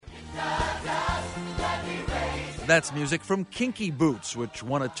That's music from Kinky Boots, which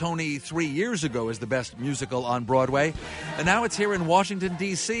won a Tony 3 years ago as the best musical on Broadway. And now it's here in Washington,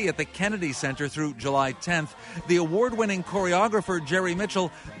 D.C. at the Kennedy Center through July 10th. The award-winning choreographer Jerry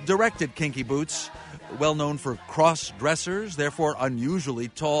Mitchell directed Kinky Boots. Well known for cross-dressers, therefore unusually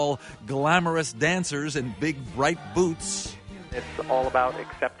tall, glamorous dancers in big, bright boots. It's all about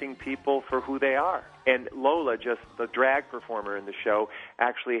accepting people for who they are. And Lola, just the drag performer in the show,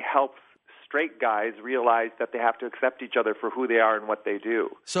 actually helps straight guys realize that they have to accept each other for who they are and what they do.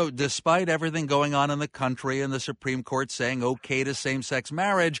 So despite everything going on in the country and the Supreme Court saying okay to same-sex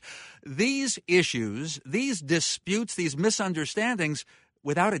marriage, these issues, these disputes, these misunderstandings,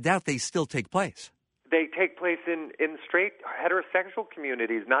 without a doubt, they still take place. They take place in straight heterosexual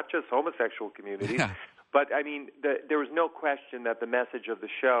communities, not just homosexual communities. Yeah. But, I mean, there was no question that the message of the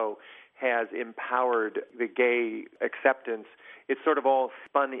show has empowered the gay acceptance. It's sort of all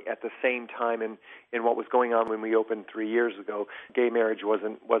spun at the same time in what was going on when we opened 3 years ago. Gay marriage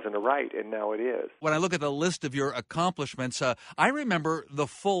wasn't a right, and now it is. When I look at the list of your accomplishments, I remember The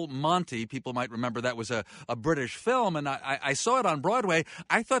Full Monty. People might remember that was a British film, and I saw it on Broadway.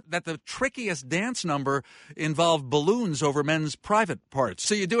 I thought that the trickiest dance number involved balloons over men's private parts.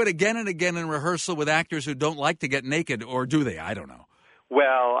 So you do it again and again in rehearsal with actors who don't like to get naked, or do they? I don't know.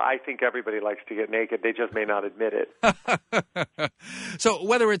 Well, I think everybody likes to get naked. They just may not admit it. So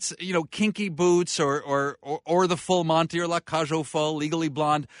whether it's, Kinky Boots or The Full Monty or La Cage aux Folles, Legally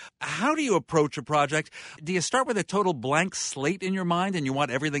Blonde, how do you approach a project? Do you start with a total blank slate in your mind and you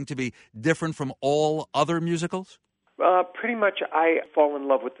want everything to be different from all other musicals? Pretty much I fall in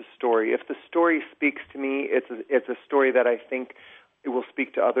love with the story. If the story speaks to me, it's a story that I think it will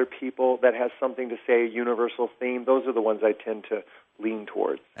speak to other people, that has something to say, a universal theme. Those are the ones I tend to lean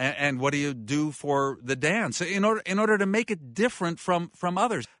towards. And what do you do for the dance in order to make it different from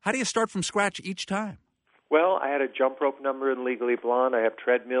others? How do you start from scratch each time? Well, I had a jump rope number in Legally Blonde. I have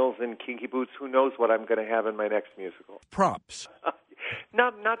treadmills in Kinky Boots. Who knows what I'm going to have in my next musical? Props.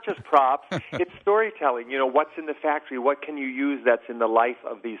 Not just props. It's storytelling. What's in the factory? What can you use that's in the life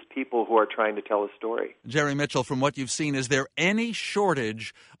of these people who are trying to tell a story? Jerry Mitchell, from what you've seen, is there any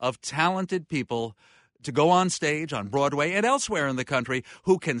shortage of talented people to go on stage on Broadway and elsewhere in the country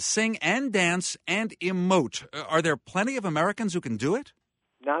who can sing and dance and emote? Are there plenty of Americans who can do it?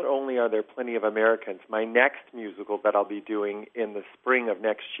 Not only are there plenty of Americans, my next musical that I'll be doing in the spring of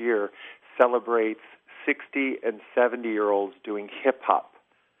next year celebrates 60 and 70-year-olds doing hip-hop.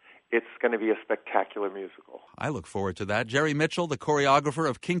 It's going to be a spectacular musical. I look forward to that. Jerry Mitchell, the choreographer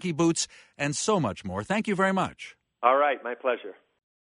of Kinky Boots, and so much more. Thank you very much. All right, my pleasure.